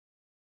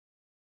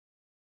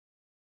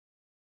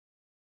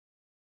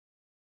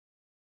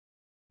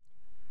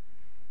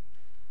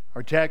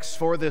Our text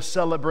for this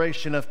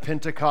celebration of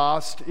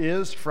Pentecost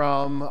is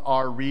from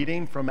our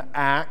reading from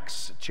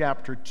Acts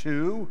chapter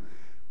 2.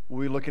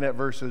 We'll be looking at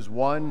verses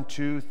 1,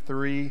 2,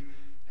 3,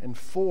 and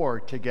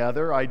 4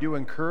 together. I do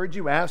encourage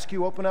you, ask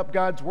you, open up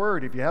God's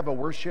Word. If you have a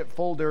worship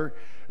folder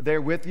there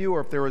with you,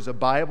 or if there is a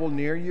Bible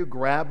near you,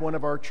 grab one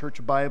of our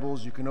church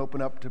Bibles. You can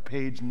open up to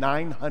page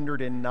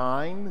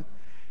 909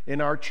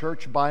 in our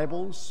church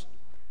Bibles.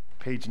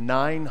 Page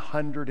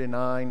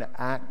 909,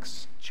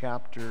 Acts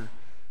chapter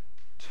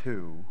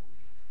 2.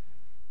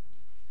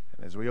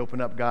 And as we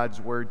open up God's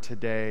Word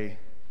today,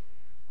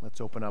 let's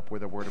open up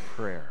with a word of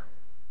prayer.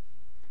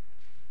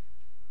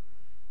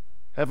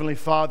 Heavenly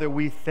Father,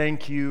 we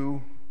thank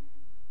you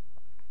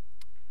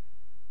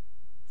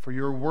for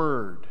your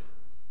Word,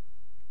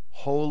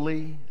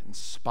 holy,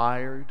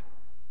 inspired,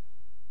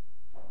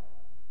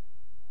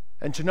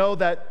 and to know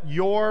that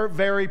your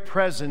very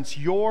presence,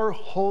 your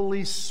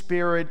Holy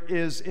Spirit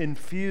is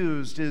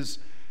infused, is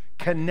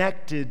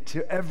connected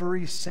to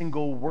every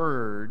single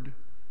word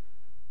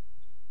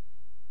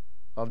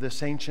of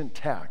this ancient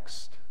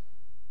text.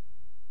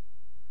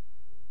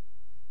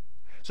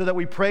 So that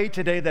we pray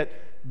today that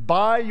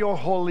by your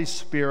Holy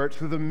Spirit,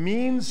 through the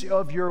means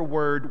of your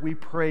word, we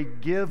pray,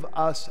 give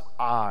us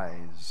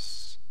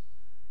eyes,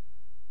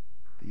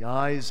 the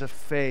eyes of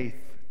faith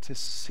to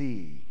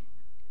see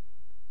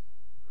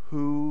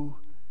who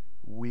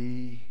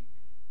we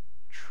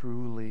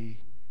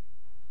truly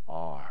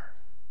are.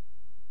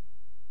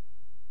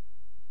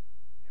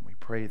 And we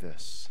pray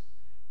this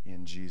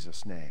in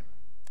Jesus' name.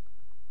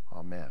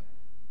 Amen.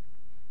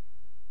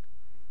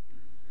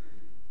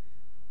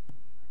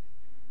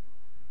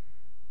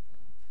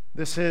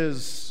 This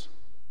is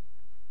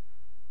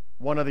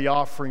one of the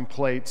offering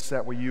plates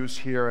that we use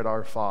here at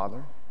Our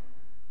Father.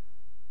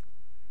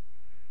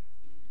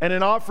 And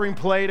an offering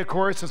plate, of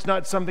course, is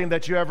not something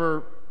that you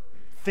ever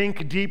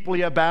think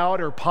deeply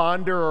about or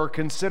ponder or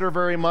consider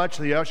very much.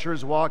 The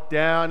ushers walk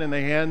down and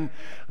they hand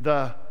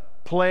the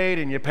plate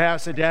and you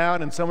pass it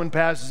down, and someone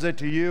passes it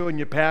to you and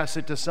you pass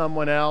it to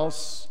someone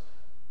else.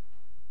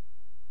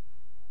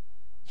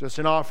 Just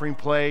an offering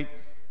plate,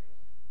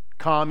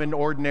 common,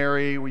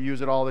 ordinary. We use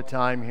it all the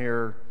time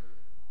here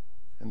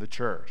in the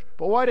church.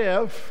 But what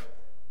if,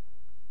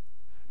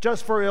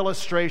 just for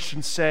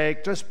illustration's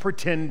sake, just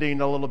pretending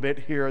a little bit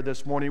here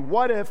this morning,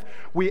 what if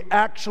we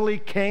actually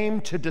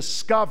came to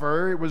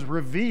discover, it was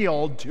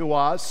revealed to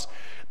us,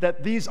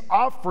 that these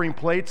offering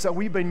plates that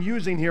we've been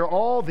using here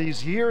all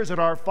these years at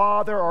Our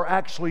Father are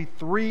actually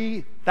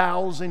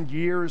 3,000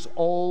 years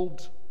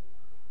old,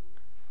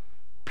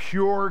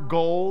 pure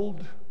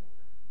gold,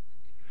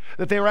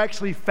 that they were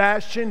actually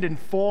fashioned and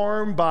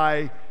formed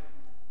by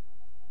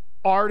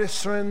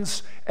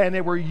artisans, and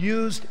they were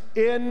used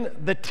in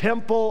the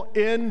temple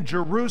in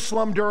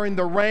Jerusalem during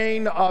the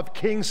reign of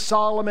King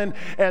Solomon,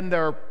 and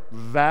their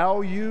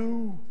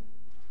value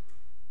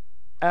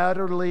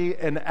utterly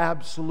and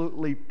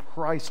absolutely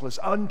priceless,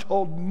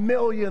 untold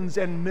millions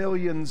and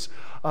millions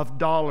of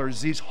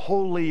dollars, these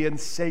holy and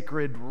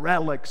sacred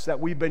relics that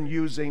we've been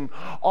using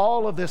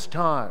all of this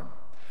time.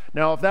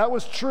 Now, if that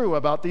was true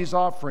about these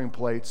offering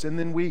plates, and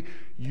then we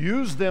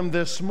use them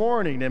this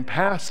morning and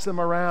pass them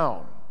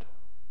around,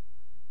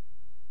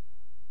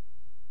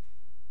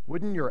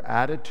 wouldn't your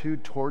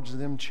attitude towards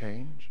them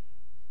change?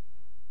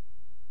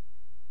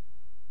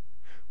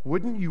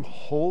 Wouldn't you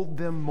hold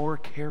them more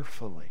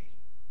carefully?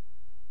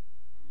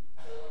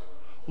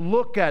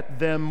 Look at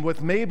them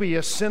with maybe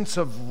a sense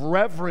of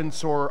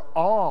reverence or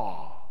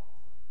awe,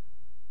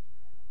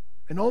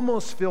 and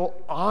almost feel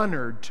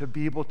honored to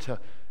be able to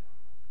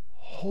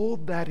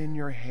hold that in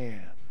your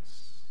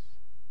hands,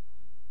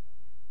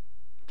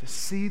 to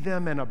see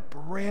them in a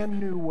brand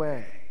new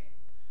way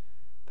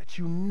that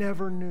you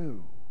never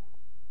knew.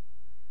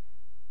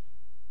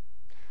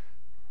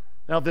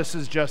 Now, this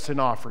is just an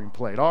offering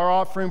plate. Our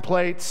offering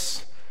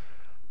plates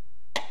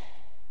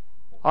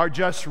are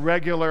just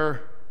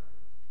regular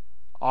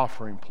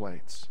offering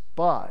plates.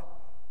 But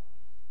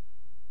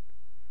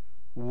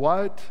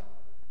what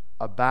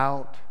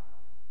about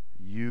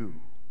you?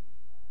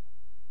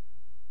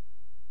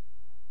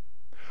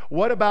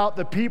 What about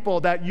the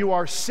people that you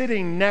are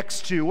sitting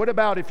next to? What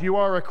about, if you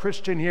are a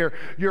Christian here,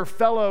 your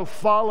fellow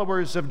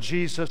followers of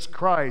Jesus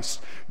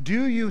Christ?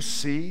 Do you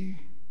see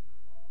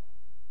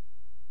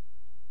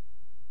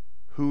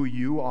who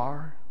you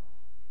are?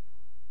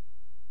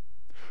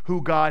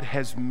 Who God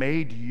has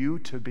made you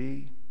to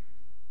be?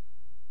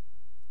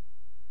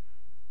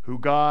 Who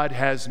God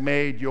has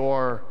made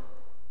your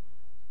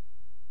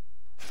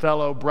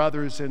fellow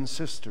brothers and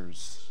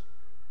sisters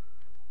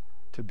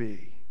to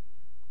be?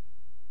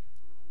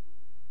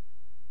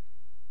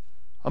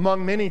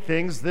 Among many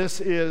things, this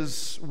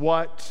is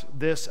what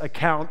this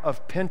account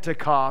of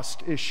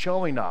Pentecost is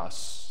showing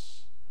us.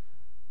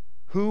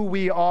 Who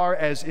we are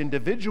as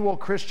individual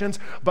Christians,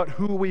 but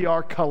who we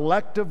are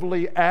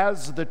collectively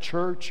as the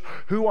church,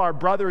 who our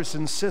brothers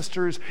and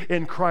sisters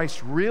in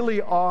Christ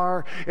really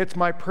are. It's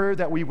my prayer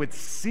that we would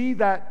see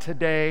that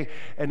today,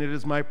 and it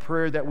is my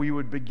prayer that we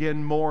would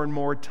begin more and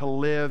more to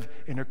live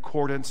in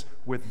accordance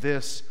with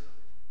this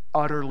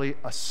utterly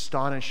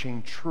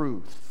astonishing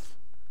truth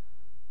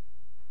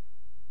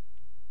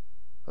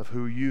of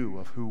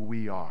who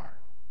we are.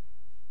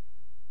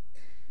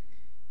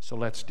 So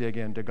let's dig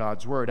into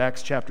God's Word.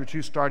 Acts chapter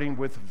 2, starting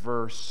with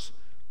verse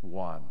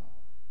 1.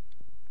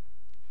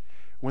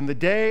 When the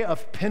day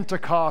of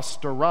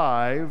Pentecost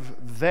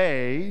arrived,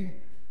 they,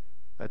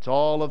 that's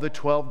all of the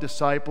 12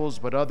 disciples,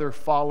 but other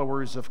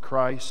followers of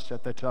Christ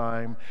at the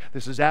time,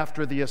 this is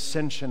after the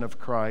ascension of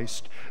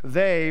Christ,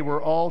 they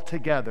were all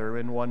together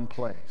in one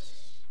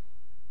place.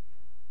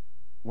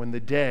 When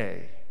the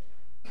day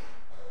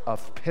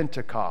of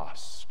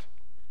Pentecost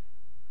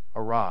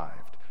arrived.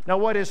 Now,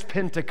 what is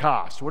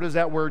Pentecost? What does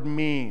that word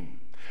mean?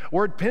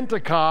 Word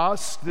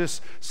Pentecost,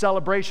 this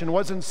celebration,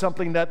 wasn't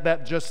something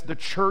that just the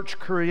church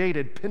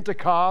created.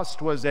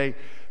 Pentecost was a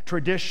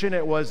tradition.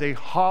 It was a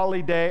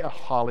holy day,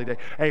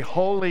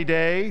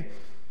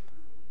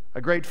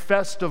 a great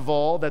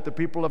festival that the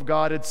people of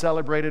God had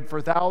celebrated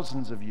for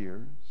thousands of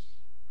years.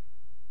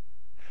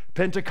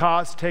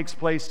 Pentecost takes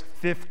place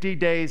 50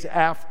 days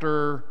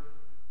after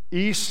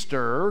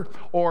Easter,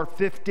 or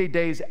 50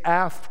 days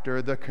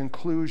after the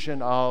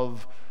conclusion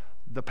of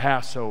the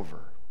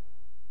Passover.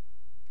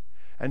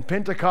 And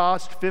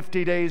Pentecost,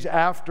 50 days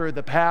after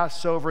the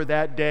Passover,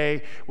 that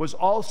day was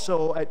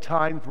also at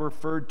times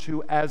referred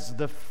to as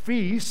the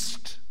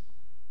Feast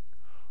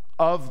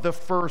of the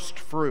First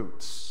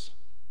Fruits.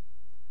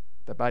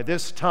 That by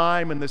this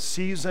time in the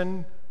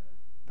season,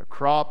 the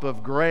crop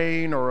of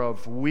grain or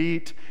of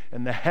wheat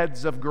and the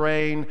heads of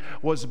grain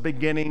was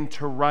beginning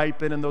to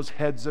ripen, and those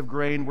heads of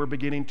grain were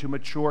beginning to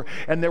mature.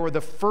 And there were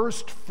the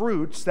first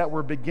fruits that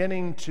were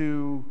beginning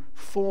to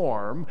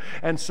form.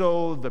 And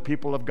so the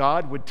people of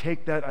God would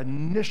take that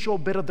initial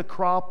bit of the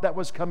crop that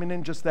was coming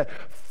in, just that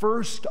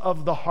first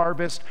of the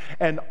harvest,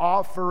 and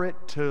offer it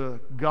to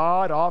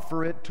God,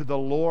 offer it to the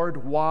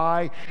Lord.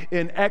 Why?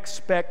 In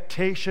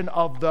expectation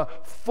of the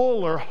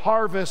fuller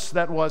harvest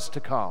that was to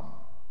come.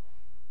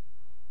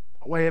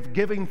 A way of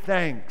giving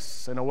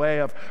thanks, and a way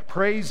of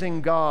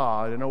praising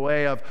God, and a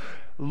way of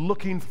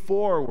looking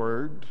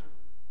forward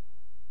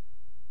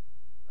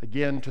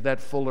again to that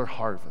fuller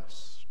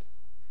harvest.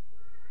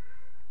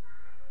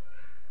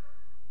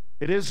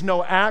 It is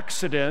no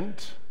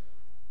accident.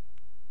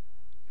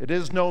 It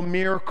is no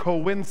mere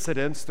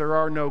coincidence. There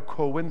are no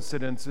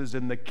coincidences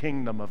in the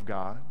kingdom of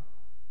God.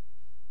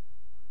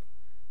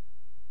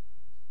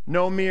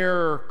 No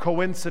mere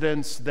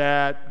coincidence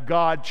that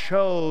God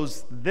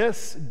chose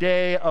this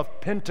day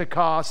of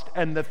Pentecost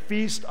and the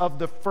Feast of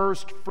the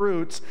First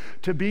Fruits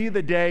to be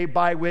the day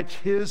by which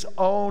His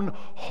own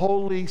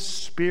Holy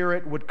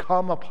Spirit would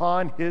come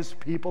upon His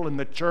people in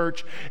the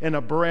church in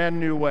a brand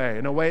new way,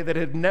 in a way that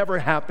had never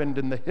happened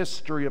in the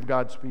history of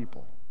God's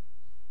people.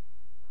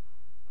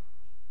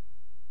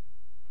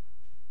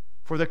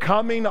 For the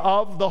coming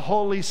of the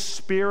Holy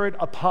Spirit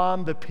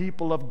upon the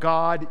people of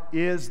God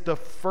is the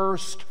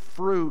first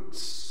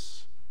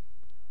fruits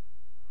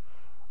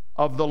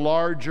of the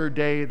larger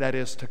day that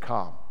is to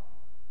come.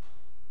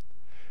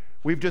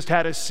 We've just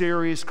had a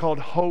series called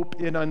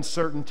Hope in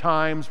Uncertain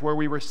Times, where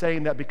we were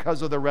saying that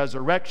because of the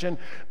resurrection,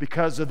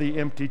 because of the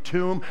empty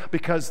tomb,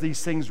 because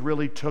these things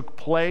really took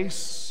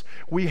place,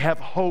 we have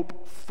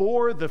hope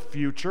for the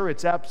future.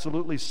 It's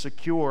absolutely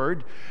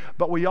secured.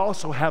 But we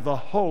also have a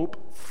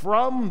hope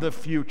from the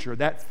future,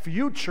 that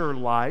future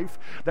life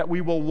that we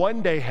will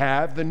one day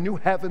have, the new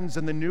heavens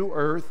and the new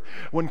earth,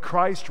 when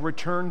Christ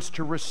returns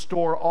to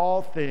restore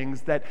all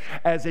things, that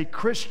as a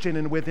Christian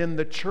and within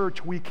the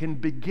church, we can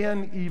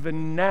begin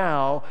even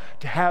now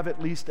to have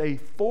at least a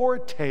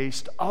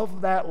foretaste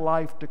of that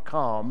life to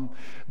come.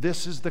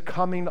 This is the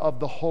coming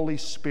of the Holy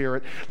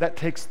Spirit that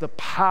takes the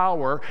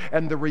power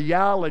and the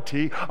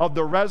reality of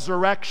the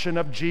resurrection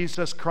of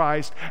Jesus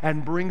Christ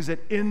and brings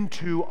it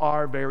into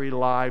our very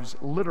lives,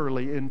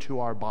 literally into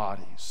our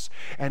bodies.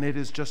 And it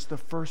is just the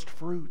first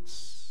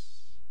fruits.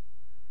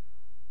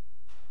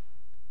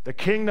 The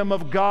kingdom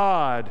of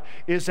God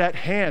is at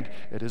hand.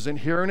 It isn't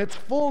here in its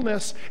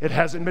fullness. It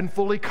hasn't been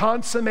fully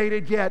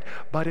consummated yet,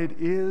 but it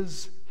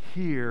is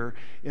here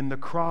in the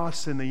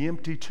cross, in the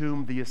empty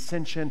tomb, the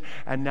ascension,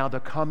 and now the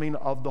coming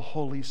of the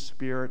Holy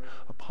Spirit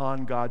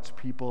upon God's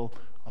people,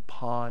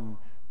 upon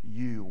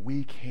you.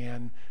 We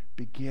can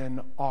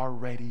begin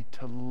already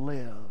to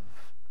live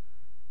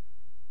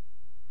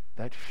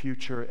that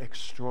future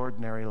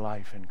extraordinary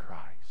life in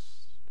Christ.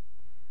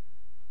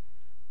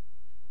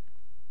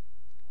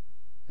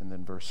 And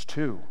then verse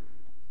 2,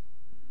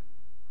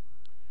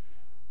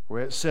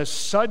 where it says,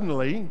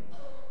 suddenly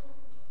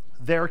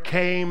there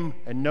came,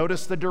 and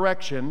notice the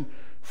direction,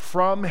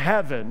 from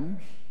heaven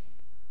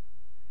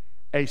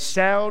a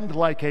sound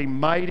like a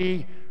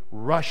mighty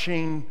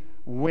rushing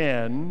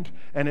wind,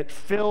 and it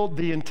filled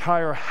the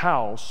entire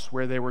house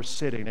where they were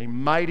sitting. A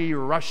mighty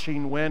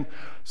rushing wind.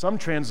 Some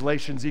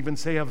translations even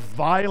say a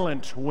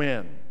violent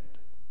wind.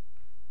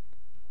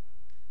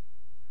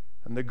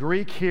 And the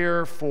Greek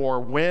here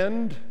for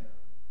wind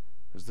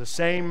is the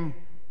same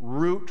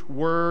root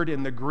word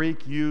in the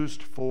Greek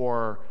used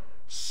for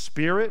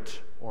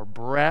spirit or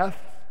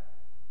breath.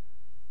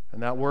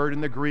 And that word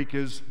in the Greek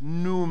is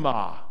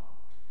pneuma.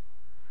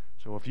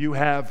 So if you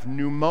have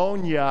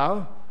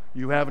pneumonia,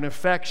 you have an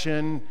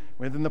infection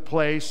within the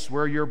place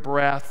where your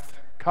breath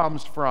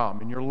comes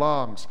from, in your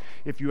lungs.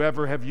 If you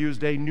ever have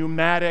used a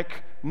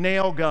pneumatic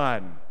nail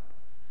gun,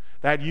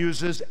 that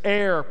uses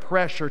air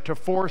pressure to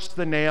force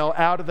the nail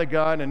out of the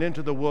gun and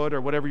into the wood or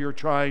whatever you're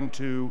trying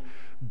to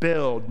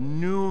build.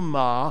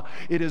 Pneuma,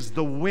 it is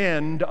the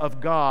wind of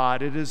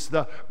God. It is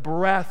the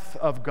breath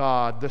of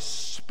God, the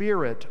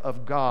Spirit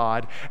of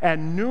God.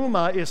 And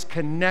pneuma is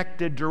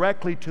connected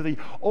directly to the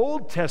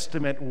Old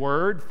Testament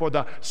word for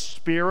the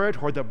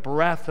Spirit or the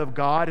breath of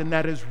God, and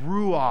that is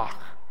ruach.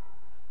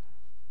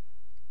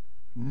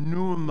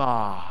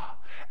 Pneuma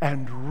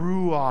and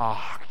ruach.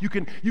 You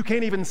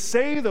can't even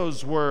say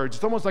those words.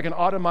 It's almost like an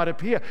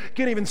automatopoeia. You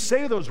can't even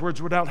say those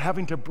words without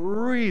having to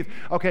breathe.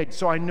 Okay,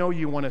 so I know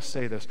you want to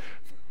say this.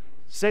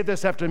 Say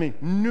this after me.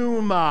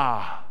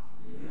 Pneuma.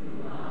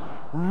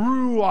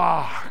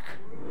 Ruach.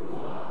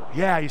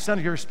 Yeah, you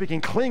sounded like you were speaking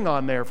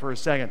Klingon there for a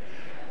second.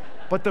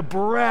 But the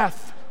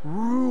breath,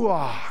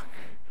 ruach.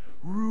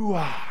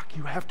 Ruach.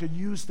 You have to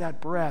use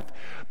that breath.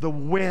 The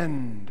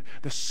wind,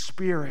 the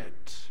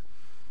Spirit,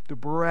 the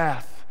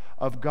breath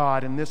of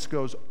God. And this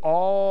goes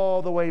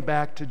all the way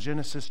back to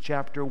Genesis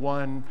chapter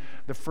 1,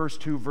 the first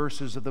 2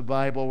 verses of the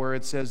Bible, where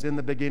it says, "In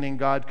the beginning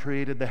God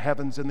created the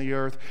heavens and the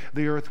earth.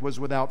 The earth was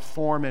without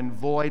form and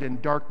void,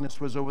 and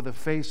darkness was over the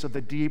face of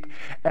the deep.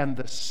 And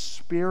the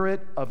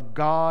Spirit of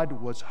God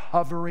was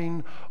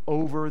hovering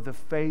over the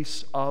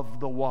face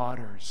of the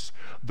waters."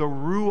 The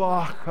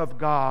ruach of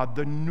God,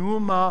 the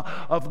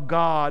pneuma of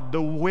God,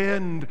 the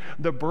wind,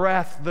 the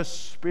breath, the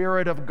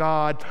Spirit of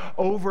God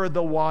over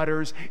the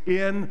waters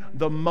in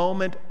the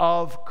moment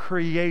of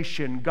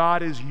creation.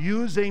 God is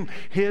using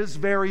His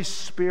very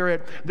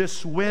Spirit,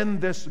 this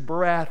wind, this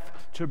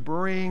breath, to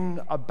bring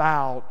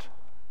about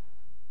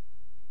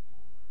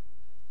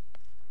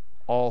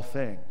all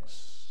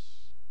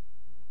things.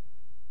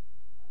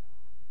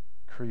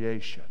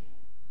 Creation.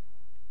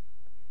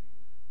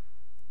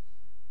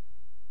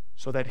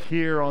 So that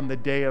here on the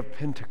day of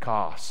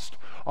Pentecost,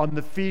 on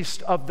the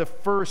feast of the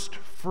first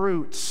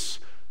fruits,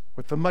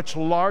 with the much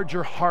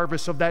larger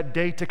harvest of that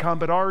day to come,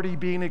 but already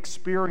being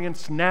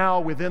experienced now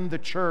within the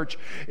church,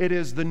 it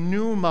is the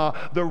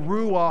pneuma, the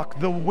ruach,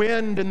 the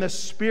wind and the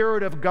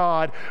Spirit of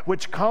God,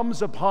 which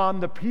comes upon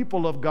the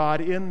people of God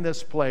in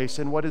this place.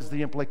 And what is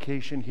the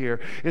implication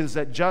here? Is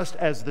that just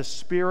as the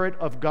Spirit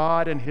of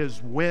God and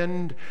His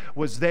wind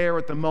was there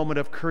at the moment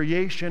of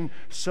creation,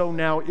 so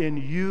now in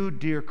you,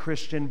 dear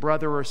Christian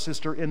brother or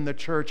sister in the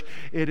church,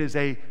 it is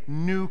a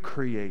new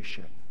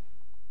creation.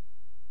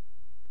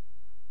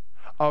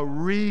 A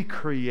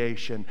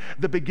recreation,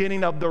 the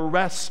beginning of the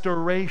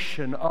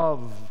restoration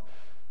of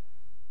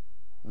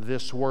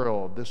this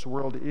world. This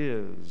world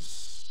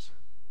is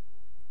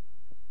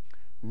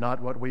not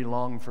what we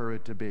long for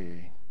it to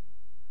be.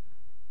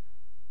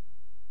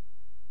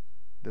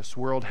 This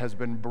world has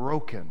been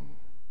broken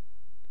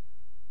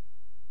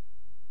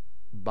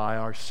by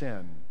our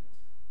sin.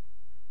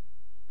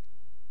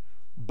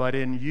 But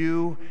in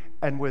you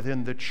and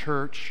within the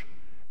church,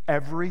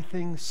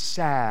 everything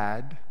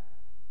sad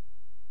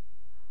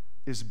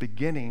is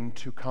beginning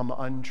to come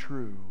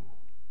untrue.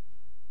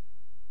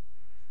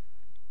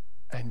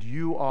 And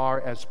you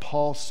are, as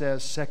Paul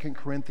says, 2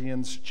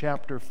 Corinthians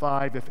chapter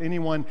 5, if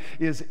anyone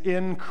is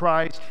in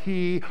Christ,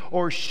 he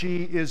or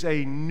she is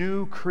a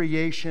new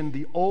creation.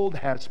 The old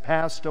has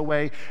passed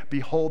away.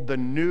 Behold, the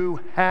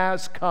new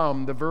has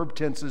come. The verb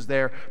tense is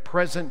there,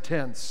 present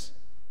tense.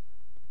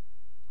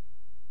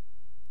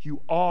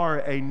 You are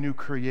a new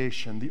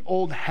creation. The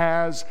old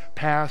has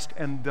passed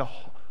and the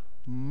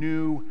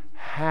new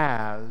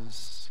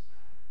has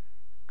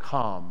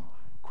come.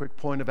 Quick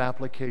point of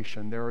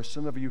application. There are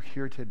some of you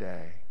here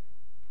today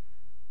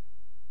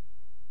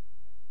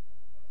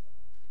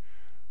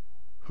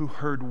who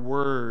heard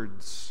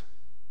words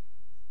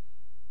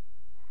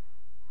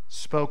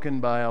spoken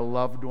by a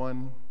loved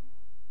one,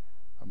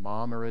 a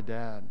mom or a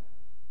dad,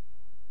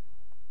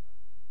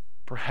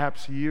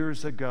 perhaps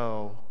years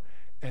ago,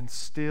 and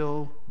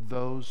still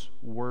those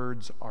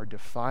words are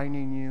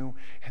defining you,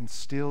 and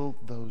still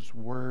those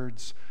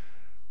words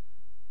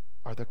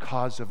are the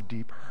cause of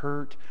deep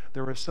hurt.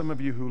 There are some of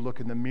you who look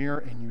in the mirror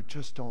and you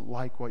just don't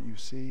like what you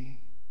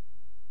see.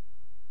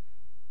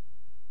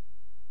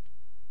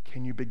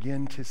 Can you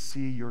begin to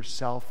see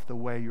yourself the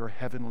way your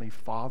Heavenly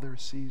Father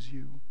sees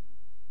you?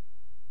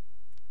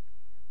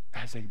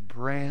 As a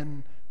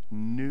brand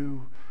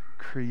new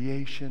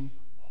creation,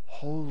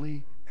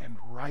 holy and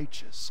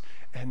righteous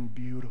and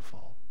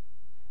beautiful.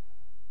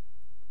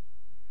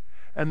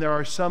 And there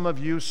are some of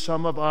you,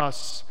 some of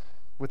us,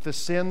 with the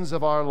sins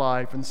of our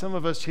life, and some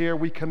of us here,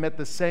 we commit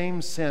the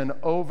same sin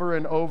over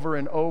and over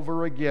and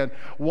over again,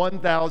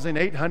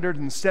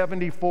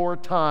 1,874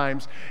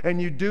 times,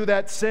 and you do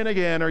that sin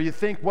again, or you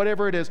think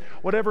whatever it is,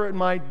 whatever it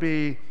might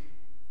be.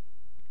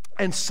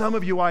 And some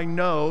of you I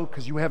know,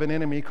 because you have an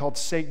enemy called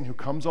Satan who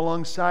comes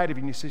alongside of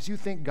you and he says, you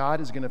think God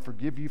is going to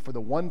forgive you for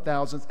the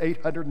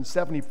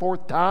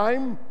 1,874th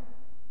time?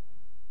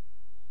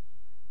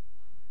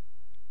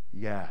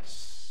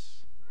 Yes.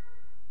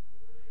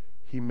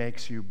 He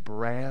makes you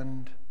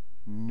brand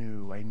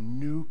new, a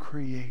new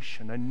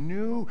creation, a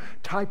new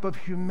type of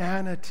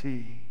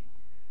humanity.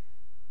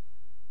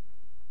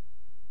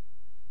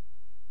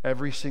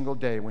 Every single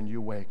day when you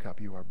wake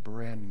up, you are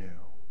brand new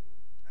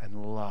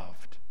and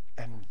loved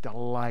and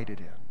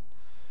delighted in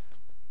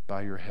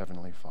by your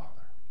Heavenly Father.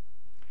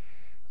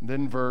 And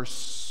then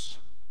verse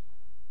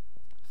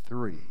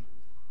 3.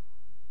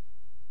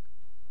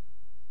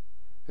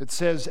 It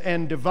says,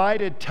 and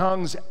divided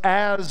tongues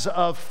as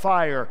of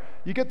fire.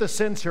 You get the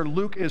sense here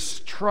Luke is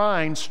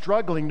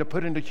struggling to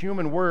put into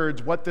human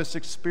words what this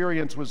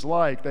experience was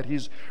like that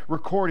he's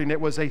recording.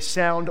 It was a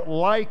sound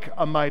like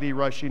a mighty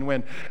rushing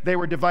wind. They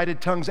were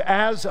divided tongues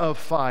as of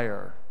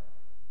fire.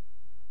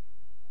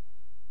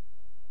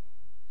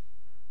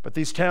 But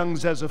these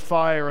tongues as of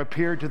fire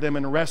appeared to them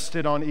and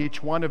rested on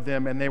each one of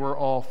them, and they were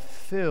all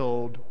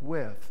filled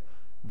with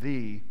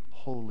the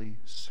Holy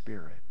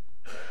Spirit.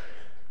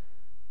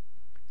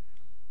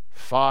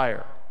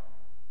 Fire.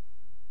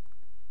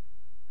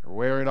 We're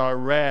wearing our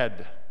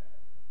red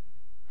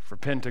for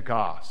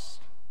Pentecost.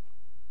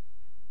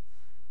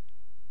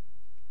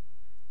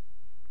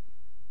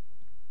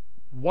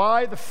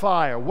 Why the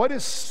fire? What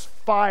is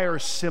fire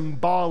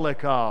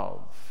symbolic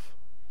of?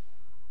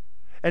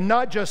 And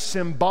not just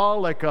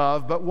symbolic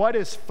of, but what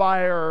is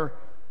fire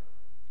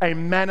a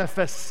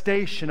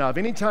manifestation of?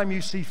 Anytime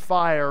you see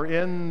fire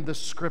in the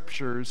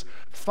Scriptures,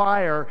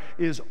 fire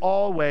is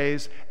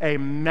always a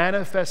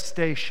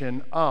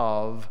manifestation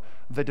of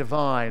the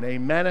divine, a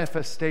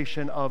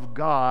manifestation of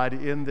God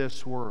in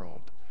this world.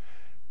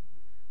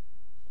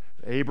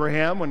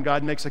 Abraham, when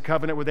God makes a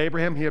covenant with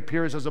Abraham, he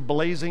appears as a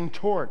blazing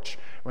torch.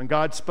 When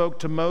God spoke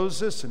to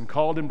Moses and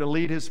called him to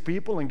lead his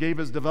people and gave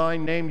his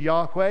divine name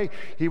Yahweh,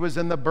 he was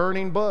in the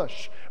burning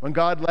bush. When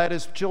God led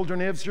his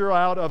children Israel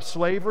out of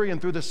slavery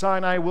and through the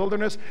Sinai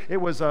wilderness, it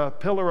was a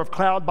pillar of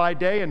cloud by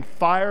day and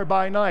fire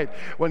by night.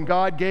 When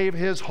God gave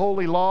his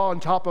holy law on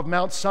top of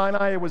Mount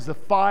Sinai, it was the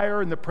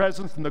fire and the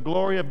presence and the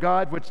glory of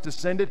God which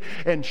descended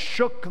and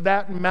shook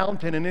that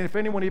mountain. And if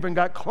anyone even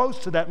got close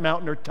to that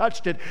mountain or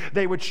touched it,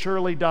 they would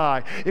surely die.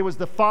 It was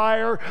the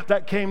fire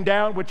that came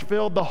down which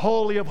filled the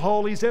Holy of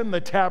Holies in the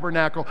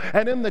tabernacle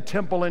and in the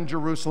temple in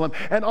Jerusalem,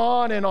 and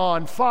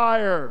on,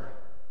 fire.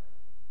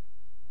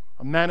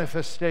 A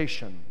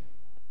manifestation,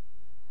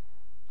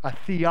 a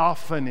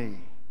theophany,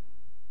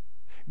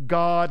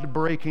 God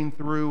breaking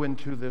through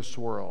into this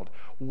world.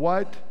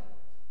 What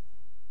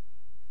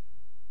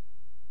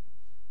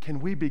can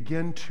we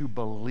begin to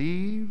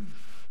believe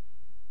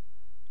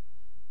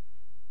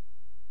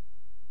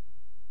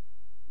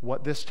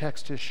what this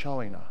text is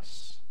showing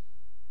us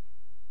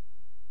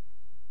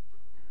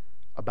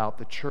about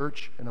the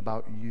church and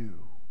about you?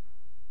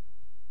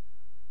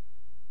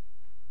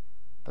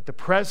 That the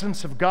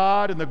presence of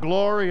God and the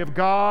glory of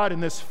God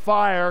and this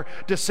fire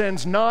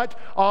descends not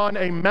on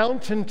a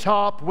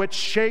mountaintop which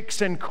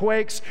shakes and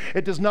quakes.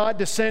 It does not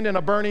descend in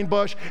a burning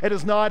bush. It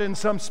is not in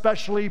some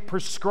specially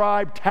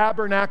prescribed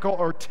tabernacle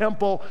or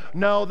temple.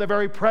 No, the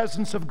very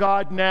presence of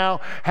God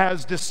now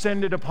has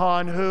descended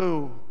upon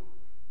who?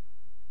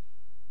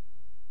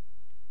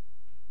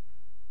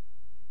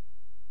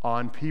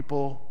 On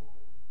people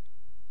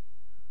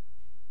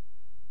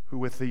who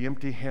with the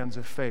empty hands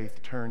of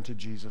faith turn to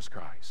Jesus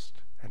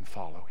Christ and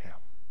follow him.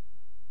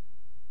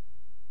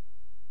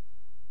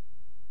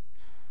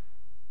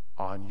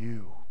 On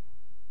you.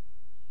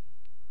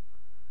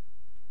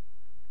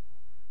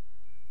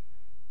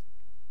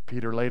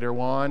 Peter later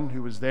on,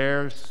 who was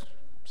there,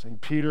 St.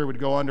 Peter would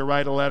go on to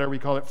write a letter. We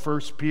call it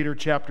 1 Peter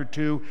chapter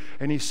 2.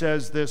 And he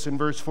says this in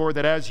verse 4,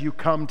 that as you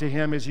come to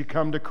him, as you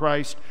come to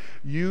Christ,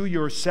 you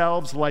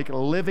yourselves like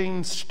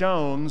living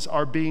stones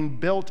are being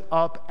built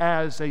up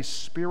as a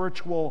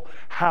spiritual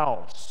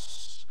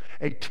house,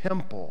 a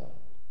temple,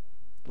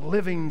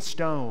 living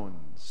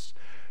stones.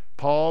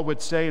 Paul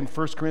would say in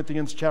 1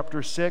 Corinthians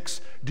chapter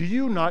 6, do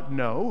you not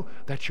know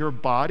that your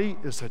body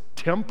is a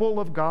temple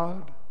of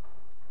God?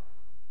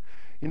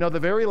 You know,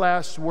 the very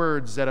last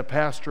words that a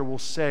pastor will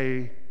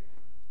say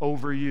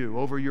over you,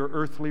 over your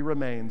earthly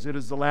remains, it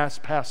is the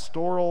last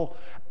pastoral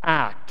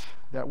act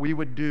that we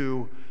would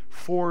do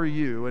for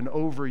you and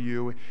over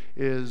you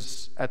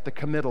is at the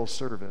committal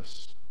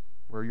service,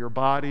 where your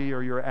body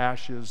or your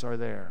ashes are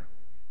there.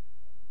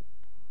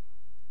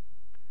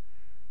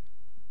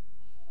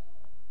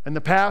 And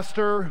the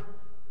pastor,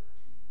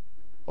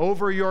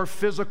 over your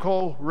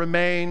physical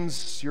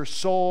remains, your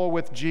soul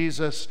with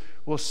Jesus,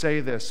 will say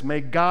this: may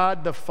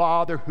God the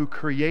Father who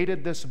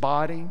created this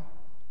body,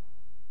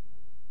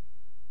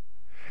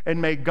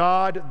 and may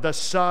God the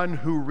Son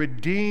who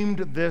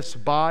redeemed this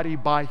body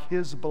by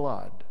his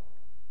blood,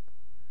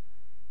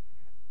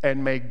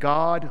 and may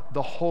God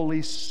the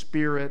Holy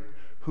Spirit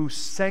who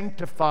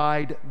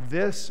sanctified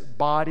this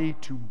body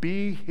to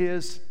be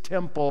his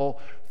temple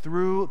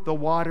through the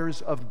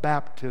waters of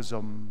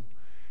baptism,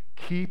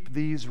 keep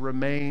these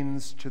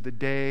remains to the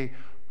day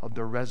of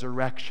the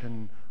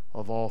resurrection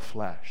of all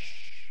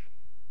flesh.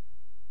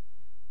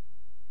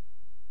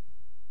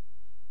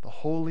 The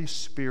Holy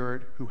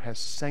Spirit who has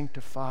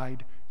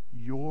sanctified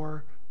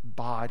your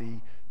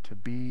body to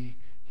be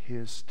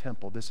his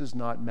temple. This is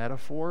not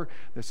metaphor.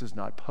 This is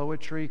not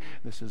poetry.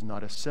 This is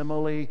not a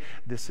simile.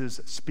 This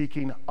is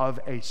speaking of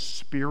a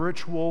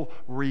spiritual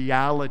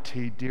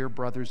reality, dear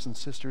brothers and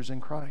sisters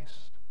in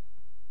Christ.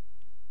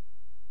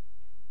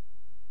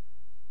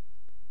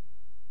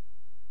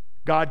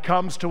 God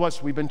comes to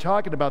us, we've been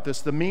talking about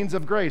this, the means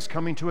of grace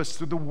coming to us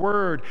through the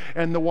Word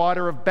and the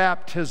water of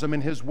baptism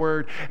in His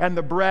Word and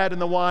the bread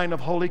and the wine of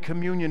Holy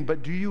Communion.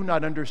 But do you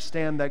not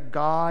understand that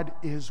God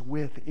is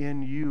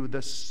within you?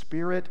 The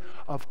Spirit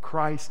of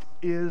Christ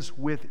is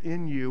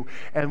within you,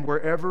 and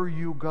wherever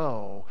you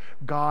go,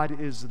 God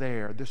is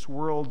there. This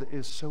world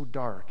is so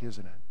dark,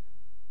 isn't it?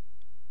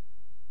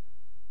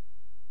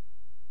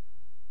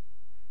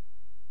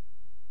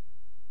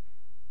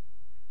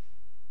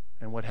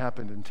 And what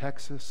happened in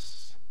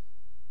Texas,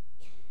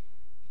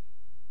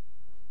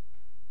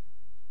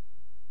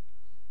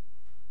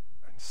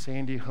 and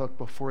Sandy Hook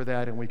before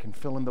that, and we can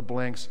fill in the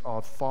blanks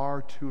of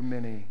far too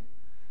many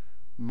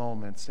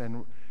moments.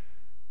 And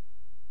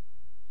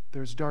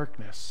there's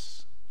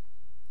darkness.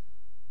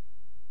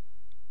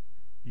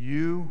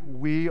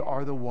 We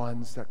are the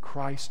ones that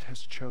Christ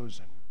has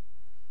chosen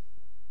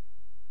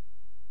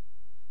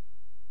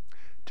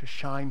to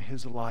shine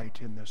His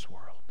light in this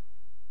world.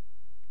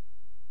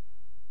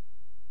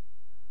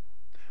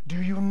 Do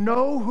you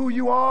know who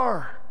you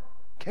are?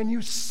 Can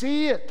you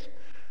see it?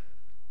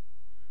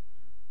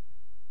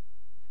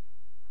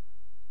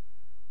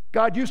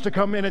 God used to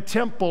come in a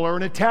temple or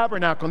in a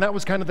tabernacle, and that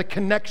was kind of the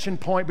connection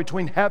point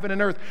between heaven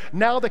and earth.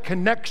 Now the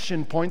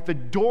connection point, the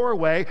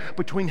doorway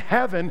between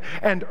heaven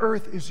and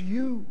earth is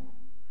you,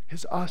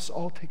 is us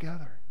all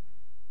together.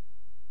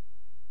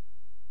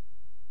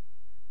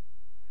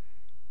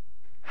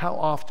 How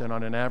often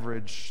on an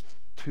average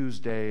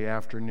Tuesday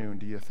afternoon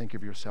do you think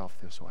of yourself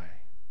this way?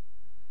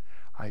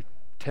 I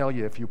tell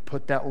you, if you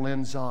put that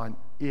lens on,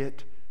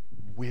 it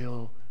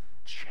will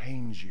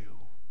change you.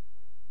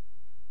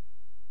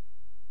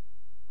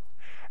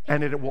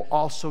 And it will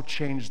also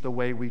change the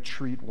way we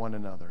treat one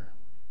another.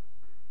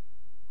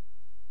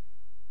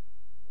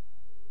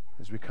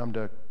 As we come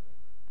to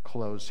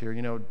close here,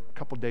 you know, a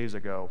couple days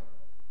ago,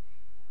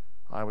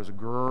 I was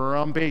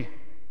grumpy.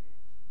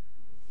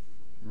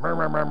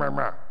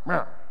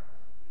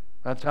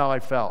 That's how I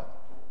felt.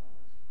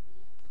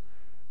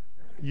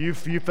 You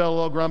felt a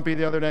little grumpy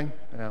the other day?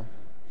 Yeah.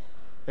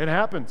 It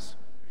happens.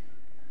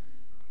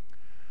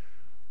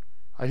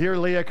 I hear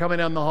Leah coming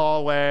down the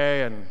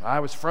hallway, and I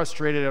was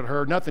frustrated at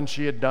her. Nothing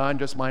she had done,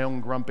 just my own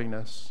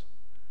grumpiness.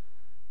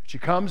 She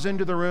comes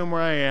into the room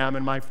where I am,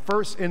 and my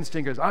first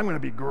instinct is, I'm going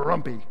to be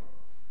grumpy.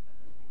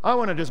 I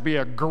want to just be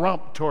a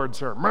grump towards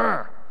her.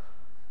 Meh.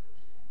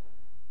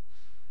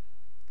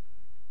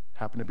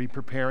 Happened to be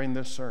preparing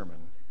this sermon.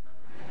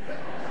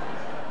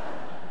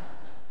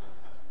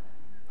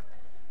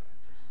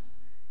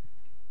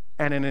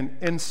 And in an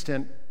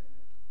instant,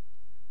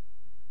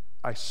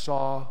 I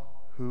saw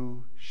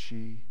who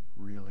she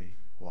really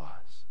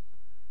was.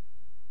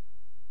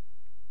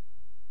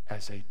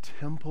 As a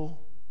temple,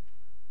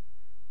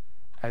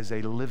 as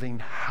a living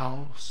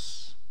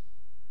house,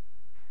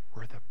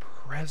 where the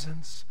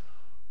presence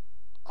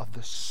of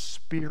the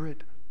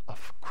Spirit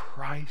of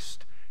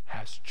Christ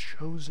has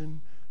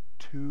chosen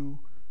to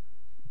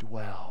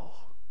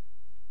dwell.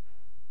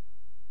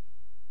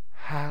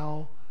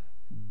 How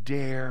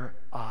dare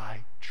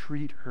I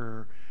treat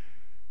her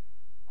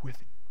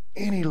with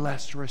any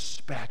less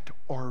respect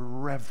or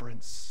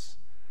reverence,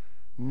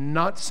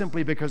 not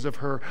simply because of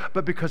her,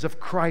 but because of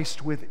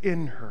Christ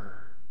within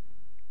her.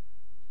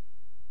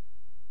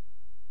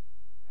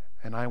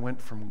 And I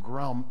went from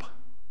grump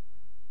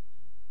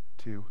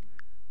to,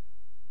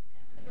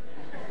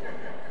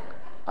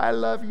 I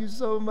love you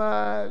so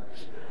much.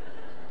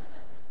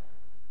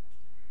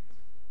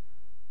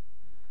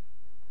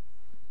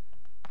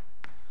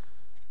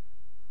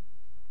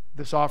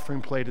 This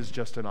offering plate is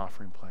just an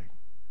offering plate.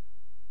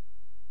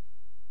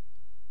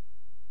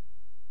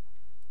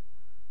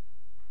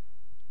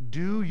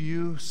 Do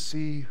you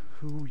see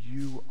who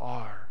you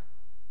are?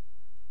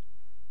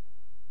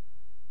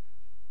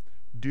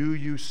 Do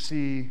you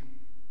see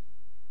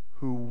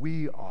who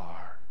we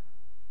are?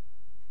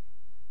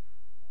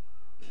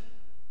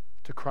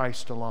 To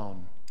Christ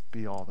alone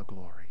be all the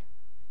glory.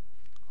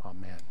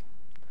 Amen.